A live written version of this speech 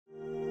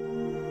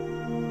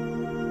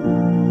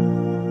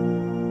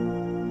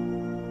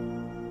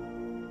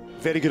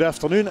Very good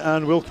afternoon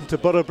and welcome to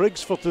Borough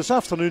Briggs for this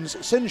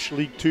afternoon's Cinch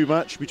League 2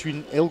 match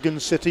between Elgin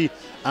City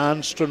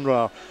and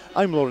Stranraer.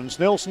 I'm Laurence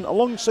Nelson.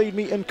 Alongside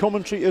me in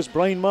commentary is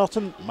Brian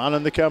Martin. Man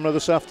in the camera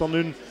this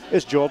afternoon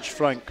is George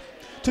Frank.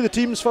 To the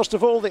teams, first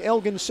of all, the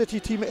Elgin City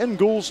team in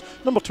goals: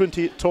 number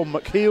 28 Tom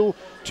McHale,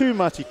 2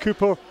 Matty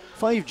Cooper,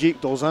 5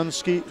 Jake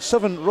Dolzanski,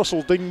 7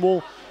 Russell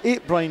Dingwall,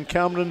 8 Brian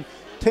Cameron,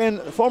 10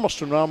 former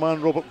Stranraer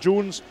man Robert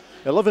Jones,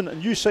 11 a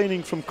new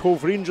signing from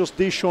Cove Rangers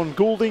Deshaun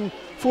Golding,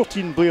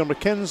 14 Blair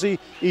McKenzie,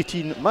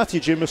 18 Matty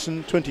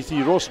Jameson,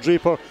 23 Ross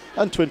Draper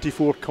and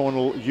 24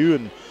 Connell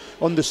Ewan.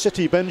 On the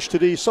City bench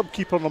today,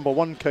 sub-keeper number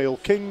 1 Kyle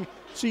King,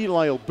 3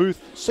 Lyle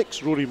Booth,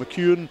 6 Rory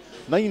McEwen,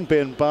 9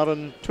 Ben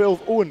Barron,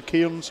 12 Owen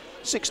Cairns,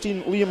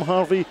 16 Liam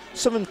Harvey,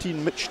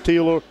 17 Mitch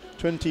Taylor,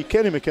 20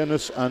 Kenny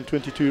McInnes and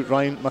 22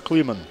 Ryan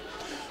McLeaman.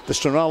 The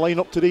Stranraer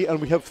line-up today,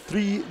 and we have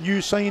 3 new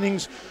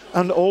signings,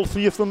 and all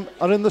 3 of them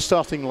are in the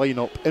starting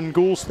line-up. In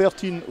goals,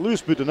 13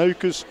 Lewis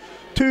Budenaukus,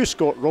 2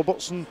 Scott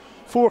Robertson,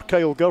 4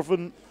 Kyle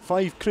Girvan,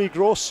 5 Craig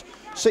Ross,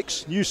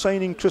 6 new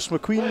signing Chris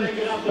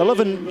McQueen,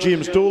 11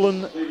 James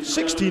Dolan,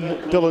 16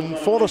 Dylan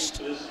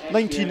Forrest,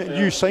 19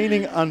 new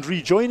signing and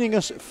rejoining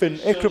us Finn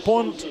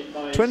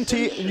Ekrepont,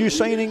 20 new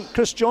signing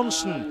Chris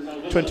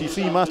Johnson,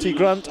 23 Matty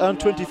Grant and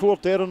 24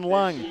 Deryn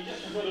Lang.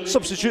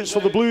 Substitutes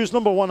for the Blues: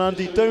 number 1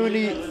 Andy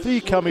Downey,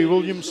 3 Cammy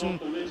Williamson,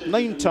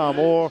 9 Tam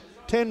Orr,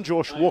 10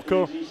 Josh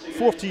Walker,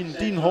 14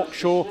 Dean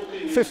Hawkshaw,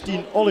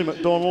 15 Ollie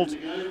McDonald,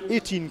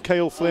 18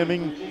 Kyle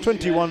Fleming,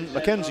 21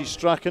 Mackenzie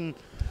Strachan,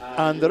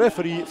 and the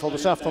referee for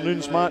this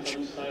afternoon's match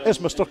is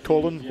Mr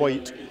Colin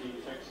White.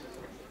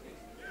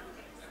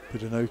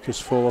 Budenaukus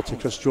forward to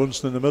Chris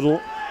Johnson in the middle,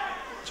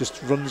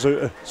 just runs out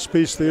of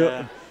space there.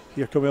 Yeah.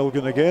 Here come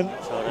Elgin again,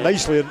 right.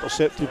 Nicely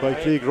intercepted by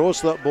Craig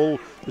Ross. That ball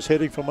was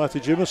heading for Matty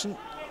Jameson.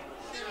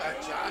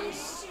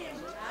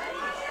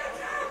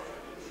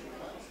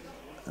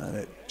 And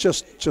it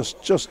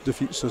just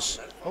defeats us.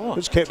 Oh,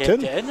 it's kept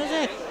in.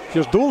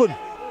 Here's Dolan.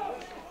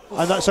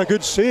 And that's a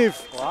good save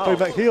by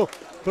McHale.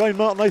 Brian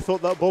Martin, I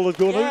thought that ball had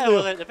gone out there.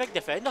 Well, the big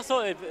defender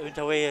thought it went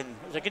away, and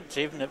it was a good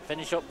save and it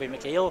finished up by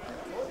McHale.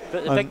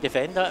 But the big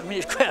defender, I mean,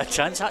 it's quite a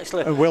chance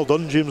actually. And well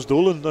done, James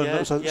Dolan. And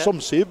it was some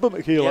save by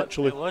McHale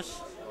actually. It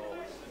was.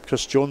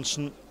 Chris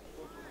Johnson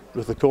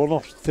with the corner,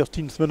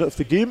 13th minute of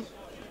the game.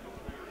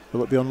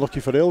 Will it be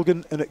unlucky for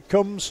Elgin? And it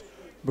comes.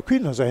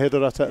 McQueen has a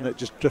header at it and it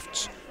just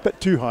drifts a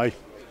bit too high.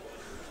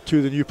 2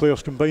 of the new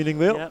players combining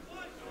there. Yep.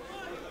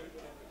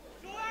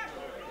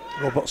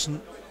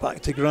 Robertson back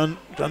to Grant.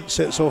 Grant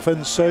sets off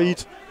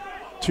inside.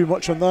 Too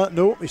much on that?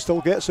 No, he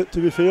still gets it, to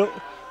be fair.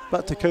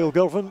 Back to Kyle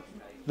Girvan.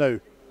 Now,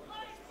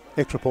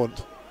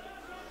 Ekrepont.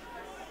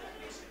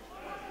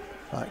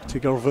 Back to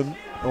Girvan.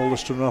 All the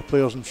Stranraer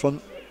players in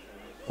front.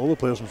 All the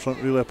players in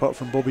front, really, apart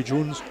from Bobby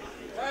Jones.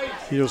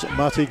 Here's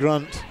Matty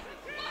Grant.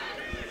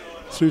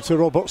 Through to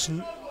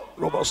Robertson.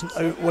 Robertson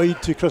out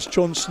wide to Chris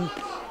Johnson.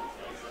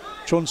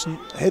 Johnson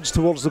heads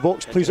towards the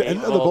box, plays it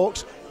into the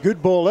box.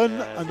 Good ball in,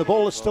 and the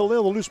ball is still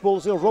there. The loose ball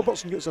is there.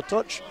 Robertson gets a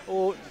touch,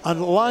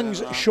 and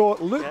Lang's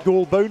shot looked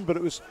goal bound, but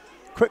it was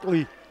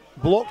quickly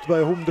blocked by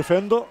a home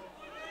defender.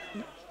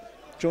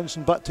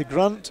 Johnson back to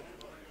Grant.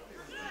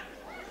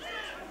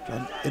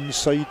 Grant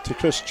inside to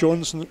Chris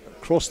Johnson,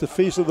 across the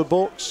face of the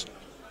box.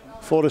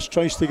 Forrest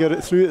tries to get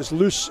it through. It's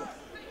loose.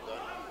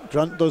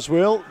 Grant does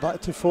well.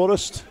 Back to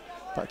Forrest.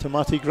 Back to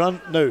Matty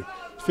Grant. Now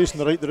facing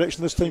the right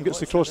direction this time,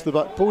 gets across the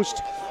back post,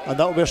 and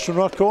that'll be a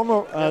Stranraer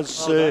corner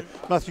as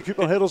Matthew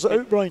Cooper headers it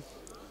out, Brian.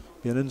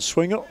 Be an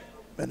in-swinger,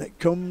 and it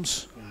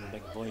comes.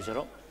 Big boys are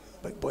up.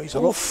 Big boys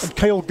are up. And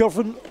Kyle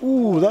Girvan,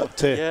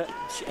 that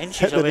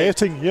hit the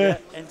netting,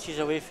 inches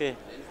away for.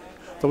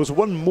 There was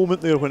one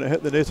moment there when it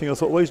hit the netting, I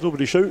thought, why is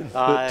nobody shouting?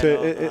 But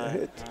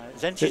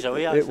it's inches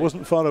away, actually. It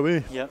wasn't far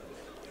away. Yeah.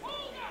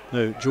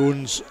 Now,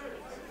 Jones,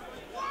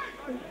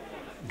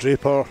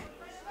 Draper,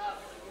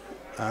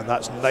 and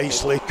that's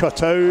nicely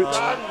cut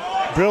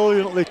out,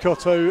 brilliantly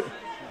cut out.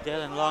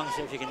 Deryn Lang,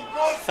 see if you can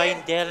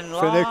find Deryn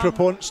Lang. Finn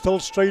Ekrepont still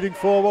striding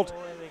forward.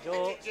 Oh,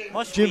 there we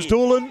go. James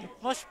Dolan.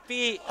 Must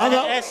be.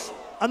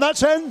 And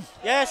that's in.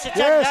 Yes, it's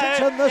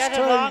in this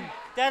time.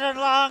 Deryn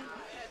Lang.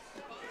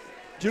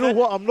 Do you know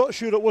what? I'm not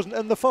sure it wasn't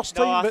in the first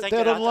time, but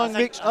Deryn Lang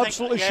makes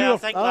absolutely sure.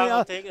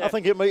 I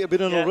think it might have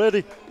been in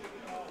already.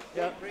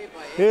 Yeah.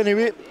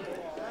 Anyway,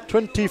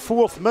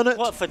 24th minute.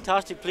 What a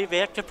fantastic play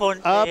by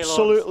Ekrepont.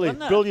 Absolutely.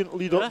 Brilliant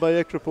lead up by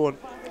Ekrepont.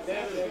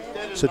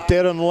 So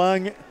Deryn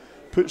Lang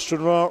puts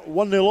Stranraer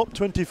 1-0 up,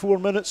 24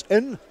 minutes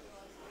in.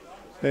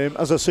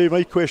 As I say,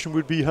 my question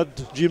would be,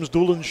 had James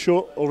Dolan's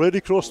shot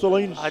already crossed the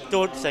line? I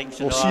don't think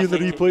so. We'll see in the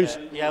replays.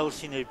 We'll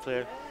see in the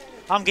replay.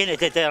 I'm getting it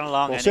to Deryn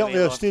Lang anyway.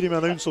 Certainly a stadium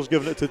announcer's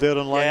giving it to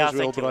Deryn Lang as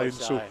well, Brian.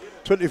 So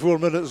 24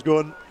 minutes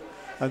gone,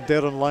 and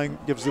Deryn Lang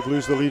gives the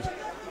Blues the lead.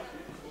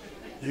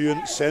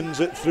 Ewan sends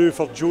it through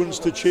for Jones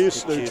to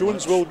chase. Now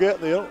Jones will get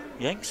there.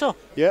 You think so?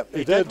 Yep,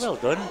 he did. Well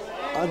done.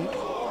 And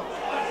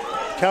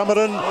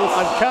Cameron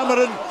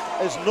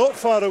is not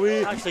far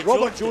away. Actually,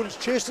 Robert Jones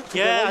chased it to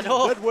the line. I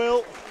know. Did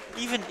well.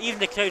 Even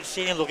the crowd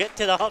saying they'll get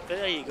to that.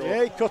 There you go.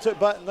 Yeah, he cut it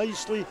back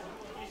nicely.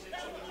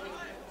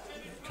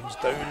 Comes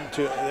down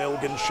to the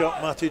Elgin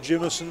shot, Matty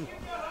Jameson.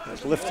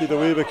 It's lifted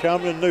away by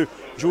Cameron. Now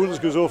Jones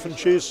goes off and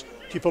chase.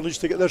 Keeper needs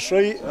to get this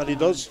right, and he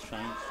does.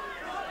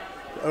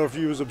 Our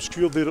view was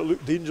obscured there, it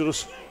looked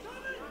dangerous.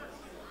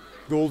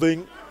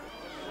 Golding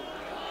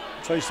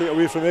tries to get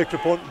away from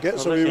Ekrapont,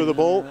 gets away with the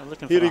ball.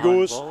 Here he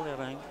goes.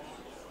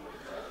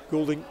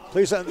 Golding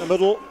plays it in the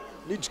middle,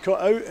 needs cut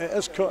out, it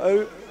is cut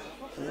out.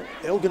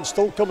 Elgin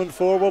still coming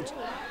forward.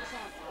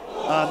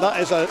 And that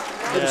is it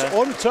was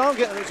on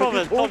target, and it's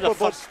probably a good hold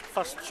the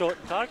first shot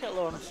on target,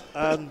 Laurence.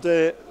 And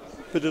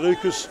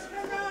Pidoroukas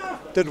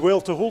did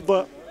well to hold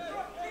that.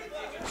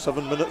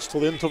 7 minutes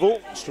till the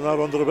interval.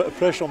 Stranraer under a bit of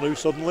pressure now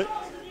suddenly.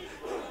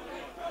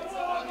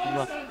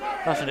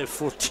 Nothing at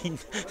 14.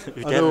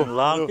 Deryn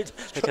Lang.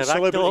 Like a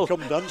celebrity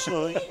come dancing,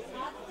 I think.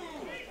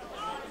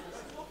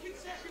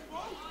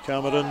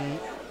 Cameron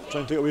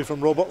trying to get away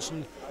from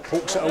Robertson.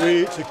 Pokes it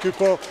away to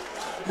Cooper.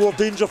 More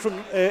danger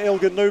from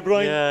Elgin now,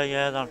 Brian.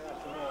 Yeah, they're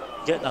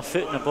getting their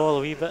foot in the ball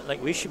a wee bit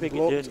like we should be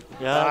doing.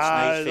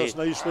 Yeah, that's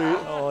nicely.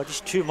 Oh,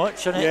 just too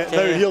much on it. Yeah,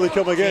 now here they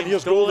come again.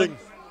 Here's Golding.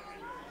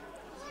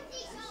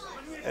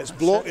 It's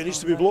blocked. It needs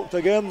to be blocked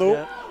again, though.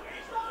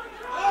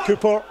 Yeah.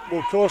 Cooper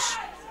will cross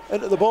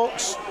into the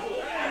box.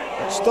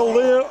 It's still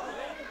there.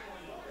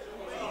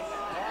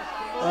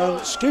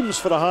 And screams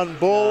for a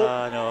handball.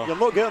 No. You're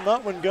not getting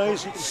that one,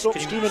 guys. You can stop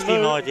screaming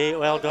now. All day.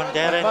 Well done,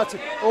 Deryn.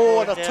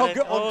 And a tug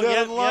on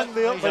Deryn Lang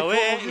there. He's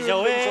away. He's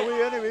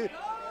away anyway.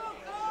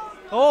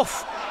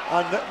 Off.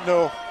 And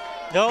no,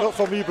 not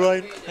for me,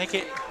 Brian.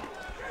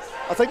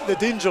 I think the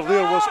danger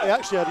there was he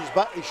actually had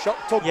his shirt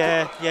tugged.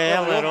 Yeah,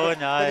 earlier on.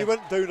 When he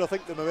went down, I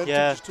think the momentum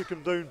just took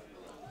him down.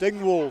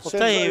 Dingwall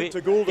sends it out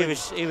to Golding.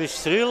 He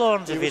was through,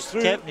 Laurence, if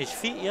he'd kept his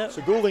feet,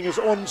 So Golding is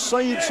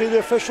onside, say the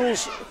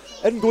officials.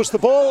 In goes the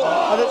ball,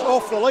 and it's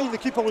off the line. The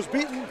keeper was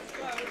beaten,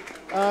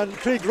 and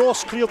Craig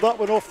Ross cleared that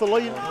one off the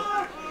line.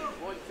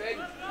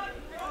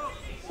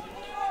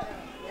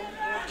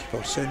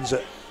 Keeper sends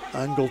it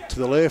angled to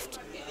the left.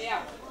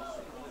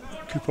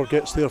 Cooper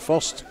gets there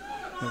first,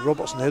 and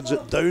Robertson heads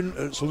it down.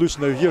 It's loose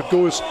now. Here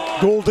goes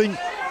Golding.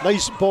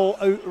 Nice ball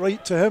out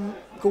right to him.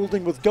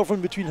 Golding with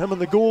Govan between him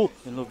and the goal.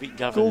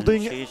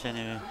 Golding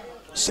anyway.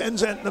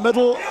 Sends it in the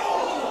middle,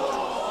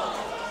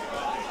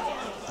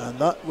 and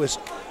that was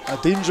a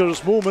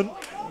dangerous moment.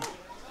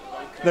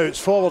 Now it's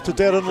forward to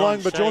Deryn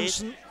Lang by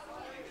Johnson.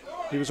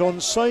 He was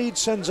onside,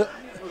 sends it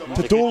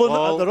to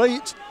Dolan at the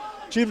right.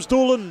 James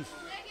Dolan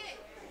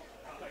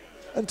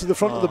into the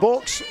front of the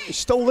box. He's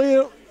still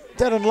there.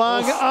 Deryn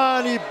Lang,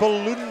 and he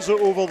balloons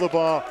it over the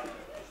bar.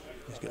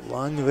 He's got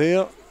Lang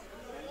there.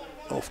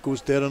 Off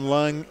goes Deryn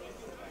Lang.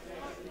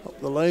 Up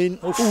the line.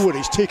 Oh, and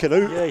he's taken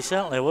out. Yeah, he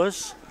certainly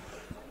was.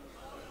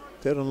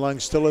 Deryn Lang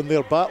still in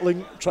there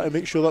battling, trying to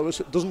make sure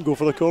that it doesn't go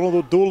for the corner,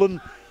 though. Dolan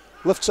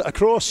lifts it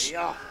across.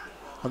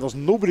 And there's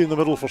nobody in the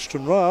middle for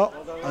Stranraer.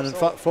 And in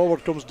fact,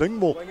 forward comes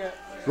Dingwall.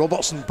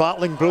 Robertson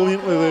battling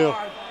brilliantly there.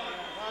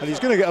 And he's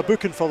going to get a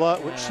booking for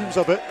that, which seems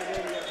a bit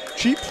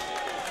cheap.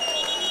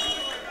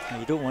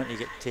 You don't want to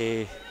get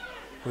to...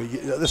 Well,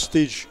 at this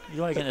stage... You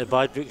don't want to get into the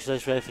bad books,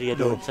 this referee, I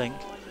don't think.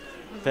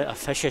 Bit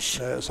officious.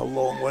 It's a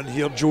long one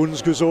here.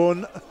 Jones goes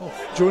on.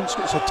 Jones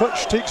gets a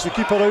touch, takes the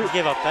keeper out.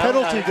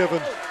 Penalty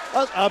given.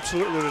 That's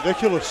absolutely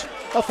ridiculous.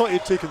 I thought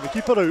he'd taken the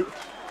keeper out.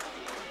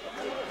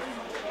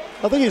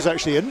 I think he's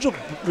actually injured,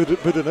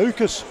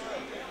 Pidoroukas.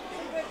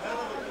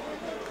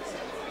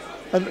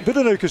 And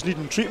Pidoroukas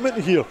needing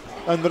treatment here,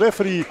 and the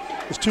referee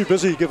is too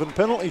busy giving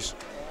penalties.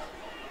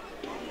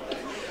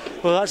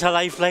 Well, that's a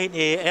lifeline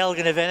to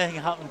Elgin if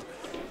anything happened.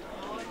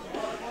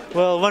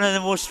 Well, one of the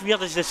most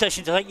weirdest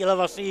decisions I think you'll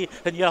ever see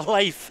in your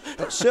life.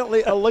 It's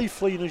certainly a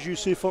lifeline, as you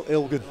say, for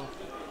Elgin.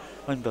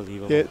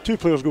 Unbelievable. Yeah, two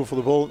players go for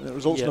the ball and it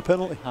results in a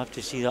penalty. Have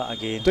to see that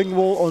again.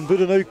 Dingwall on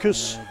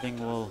Pidoroukas.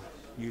 Dingwall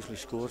usually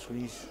scores for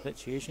these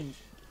situations.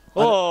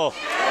 And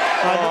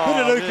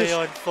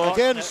Pidoroukas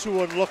again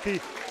so unlucky.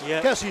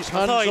 Gets his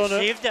hands on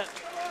it,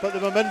 but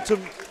the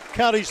momentum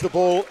carries the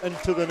ball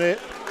into the net.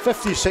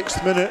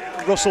 56th minute,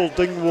 Russell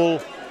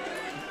Dingwall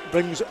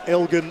brings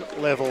Elgin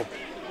level.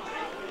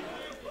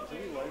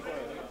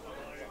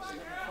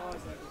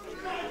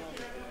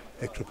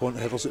 Ekrapont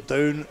headers it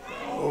down.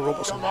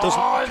 Robertson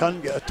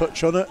can't get a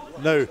touch on it.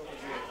 Now,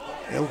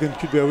 Elgin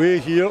could be away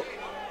here.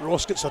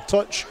 Ross gets a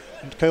touch,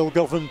 and Kyle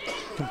Govan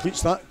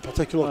completes that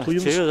particular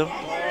clearance. Two of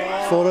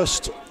them.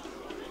 Forrest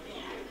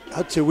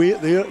had to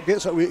wait there,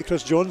 gets it away to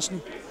Chris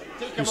Johnson,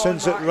 who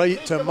sends it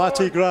right to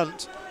Matty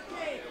Grant.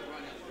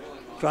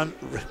 Grant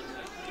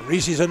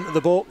races into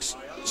the box,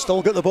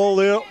 still got the ball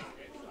there,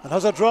 and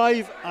has a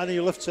drive, and he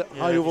lifts it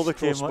high over the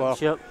crossbar.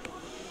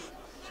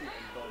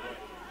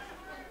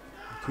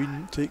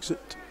 Queen takes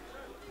it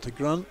to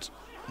Grant,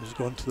 who's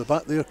gone to the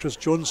back there. Chris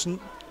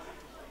Johnson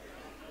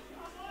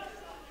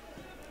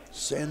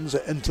sends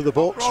it into the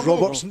box.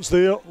 Robertson's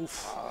there.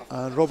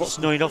 And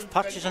Robertson. Not enough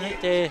patches on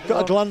it.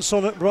 Got a glance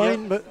on it,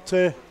 Brian, but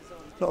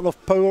not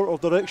enough power or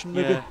direction,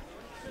 maybe.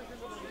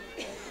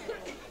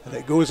 And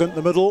it goes into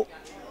the middle.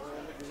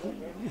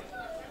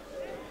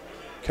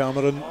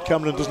 Cameron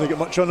doesn't get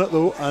much on it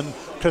though, and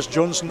Chris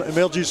Johnson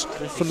emerges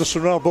from the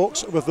Stranraer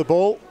box with the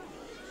ball.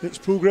 Makes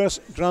progress.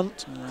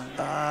 Grant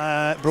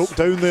broke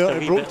down there.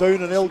 It broke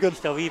down, and Elgin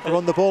are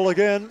on the ball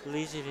again.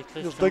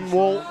 Here's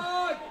Dingwall.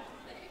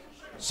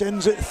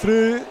 Sends it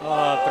through.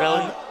 Oh,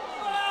 brilliant.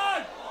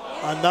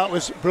 And that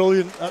was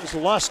brilliant. That was the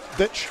last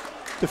ditch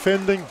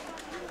defending.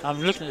 I'm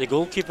looking at the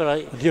goalkeeper.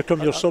 And here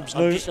come your subs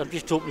now. I'm just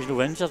hoping he's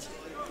no injured.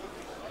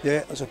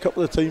 Yeah, there's a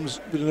couple of times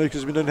because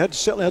he's been in.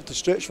 Certainly had to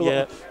stretch for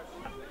that.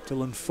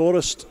 Dylan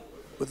Forrest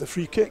with the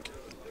free kick.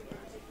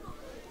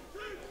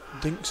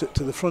 Dinks it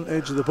to the front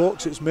edge of the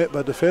box. It's met by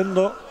a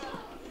defender.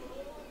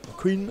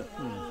 McQueen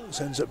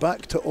sends it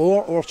back to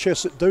Orr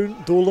chests it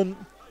down. Dolan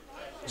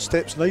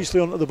steps nicely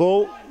onto the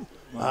ball.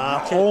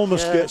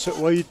 Almost gets it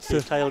wide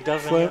to Kyle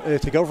Girvan.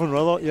 To Girvan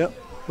rather. Yeah,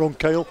 wrong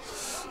Kyle.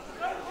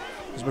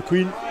 There's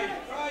McQueen.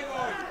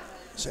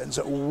 Sends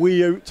it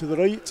way out to the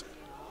right.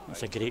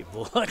 That's a great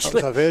ball,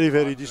 actually. That was a very,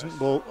 very decent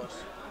ball.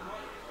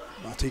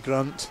 Matty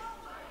Grant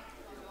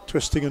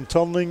twisting and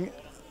turning.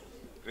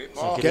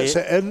 Gets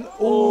it in.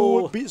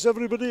 Oh, it beats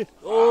everybody.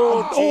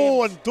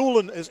 And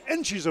Dolan is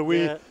inches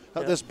away at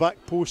this back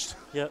post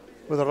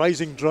with a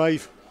rising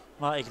drive.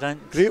 Matty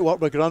Grant. Great work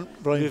by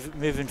Grant, Brian.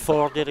 Moving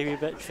forward there a wee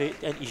bit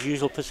into his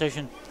usual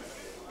position.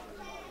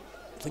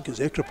 I think it's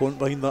Ekrapont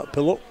behind that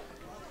pillar.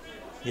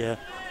 Yeah.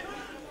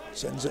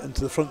 Sends it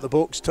into the front of the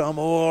box. Tam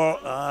Orr.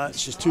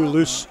 It's just too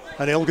loose.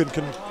 And Elgin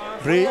can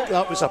break.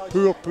 That was a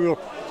poor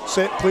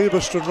set play by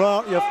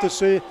Stranraer, you have to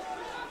say.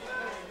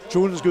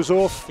 Jones goes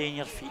off. Stay on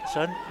your feet,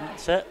 son.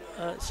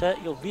 That's it.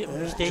 You'll beat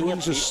him. Stay on your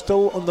Jones feet. is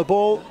still on the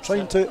ball,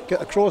 trying to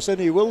get a cross in.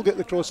 He will get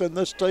the cross in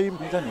this time.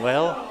 He's done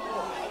well.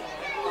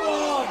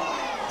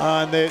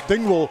 And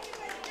Dingwall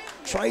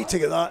tried to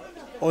get that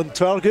on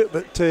target,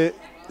 but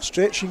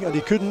stretching, and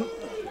he couldn't.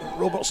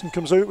 Robertson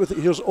comes out with it.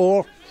 Here's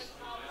Orr.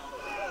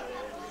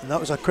 And that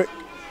was a quick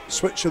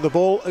switch of the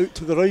ball out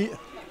to the right.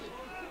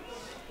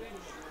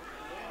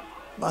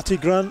 Matty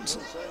Grant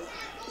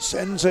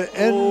sends it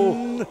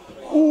in.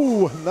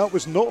 Oh, and that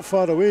was not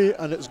far away,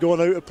 and it's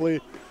gone out of play.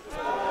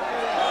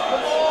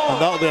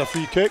 And that'll be a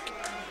free kick.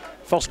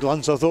 First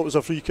glance I thought it was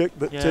a free kick,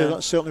 but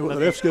that's certainly what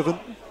the ref's given.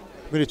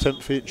 I'm going to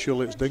tempt fate,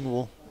 surely it's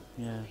Dingwall.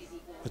 Yeah.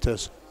 It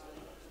is.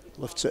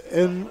 Lifts it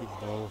in,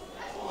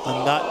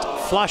 and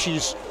that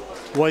flashes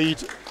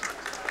wide,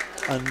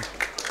 and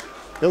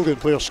Elgin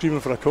player screaming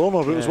for a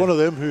corner, but it was one of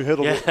them who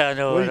headed it I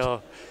know, wide. I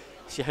know.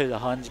 See how the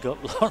hands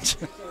got blocked.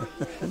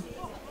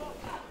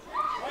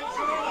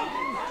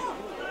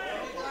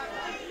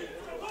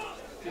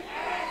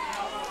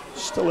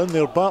 Still in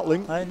there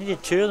battling. I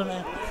needed two of them,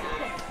 man.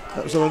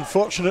 That was an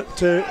unfortunate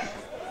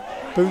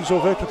bounce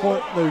off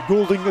Ekrapont. Now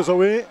Golding is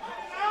away.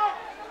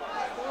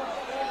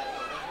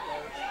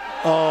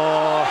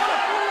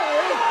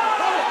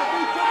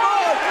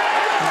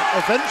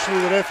 Eventually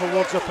the ref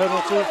awards a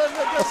penalty.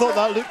 I thought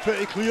that looked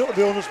pretty clear, to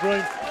be honest,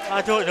 Brian.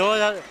 I don't know,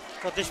 they're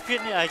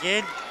disputing it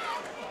again.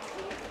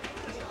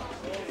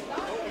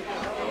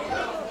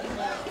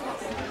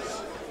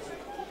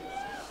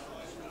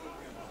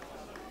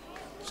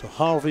 So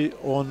Harvey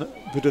on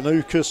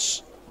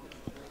Budanaukas,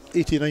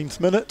 89th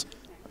minute.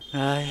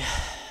 Aye.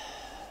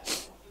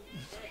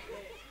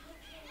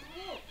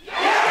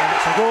 And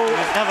it's a goal. He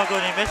was never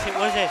going to miss it,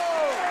 was he?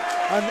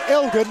 And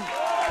Elgin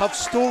have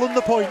stolen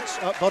the points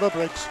at Borough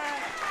Briggs.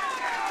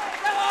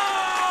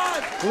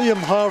 Liam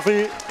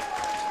Harvey,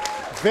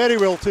 very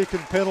well taken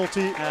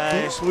penalty,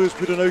 beats Lewis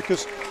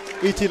Budanaukas,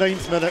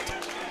 89th minute.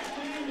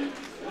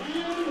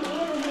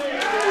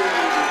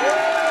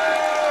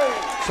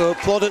 So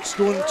plaudits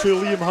going to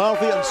Liam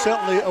Harvey, and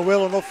certainly a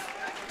well enough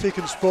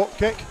taken spot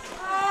kick.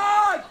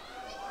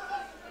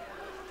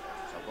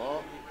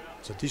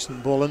 It's a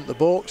decent ball into the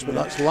box, but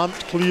that's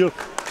lamped clear,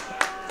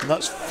 and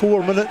that's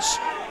 4 minutes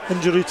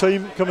injury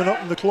time coming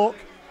up in the clock.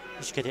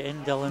 Just get it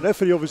in, Dylan. The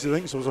referee obviously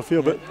thinks there was a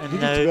fair bit needed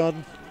to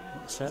garden.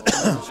 That's it.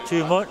 It's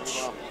too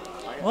much.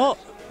 Oh.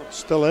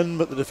 Still in,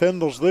 but the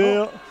defender's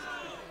there.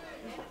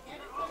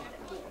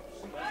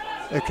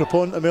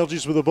 Ekrapont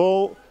emerges with the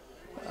ball.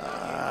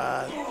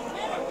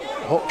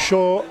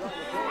 Hawkshaw.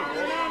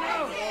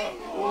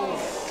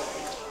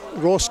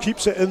 Ross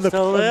keeps it in the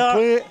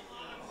play.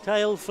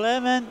 Kyle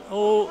Fleming.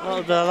 Oh,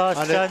 that'll be the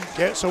last chance. It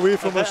gets away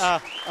from us,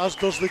 as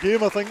does the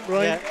game, I think,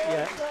 Brian.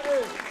 Yeah.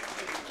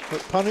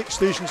 But panic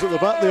stations at the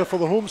back there for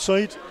the home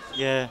side.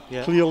 Yeah.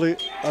 Clearly,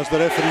 as the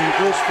referee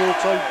goes full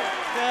time.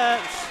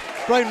 Yes.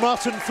 Brian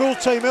Martin, full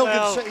time,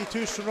 Elgin City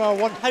 2, Stranraer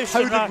 1. How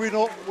did we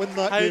not win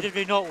that game? How did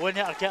we not win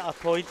it or get a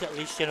point at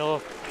least, you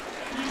know?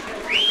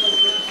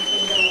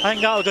 I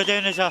think that'll go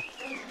down as a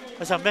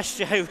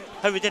mystery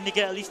how we didn't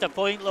get at least a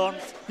point,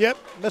 Laurence. Yep,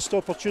 missed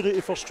opportunity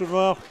for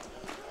Stranraer.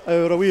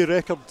 Our away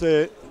record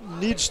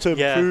needs to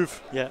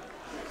improve. Yeah.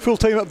 Full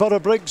time at Borough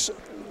Briggs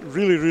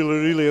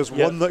really is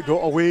one that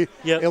got away.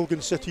 Yep.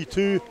 Elgin City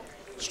 2,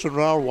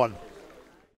 Stranraer 1.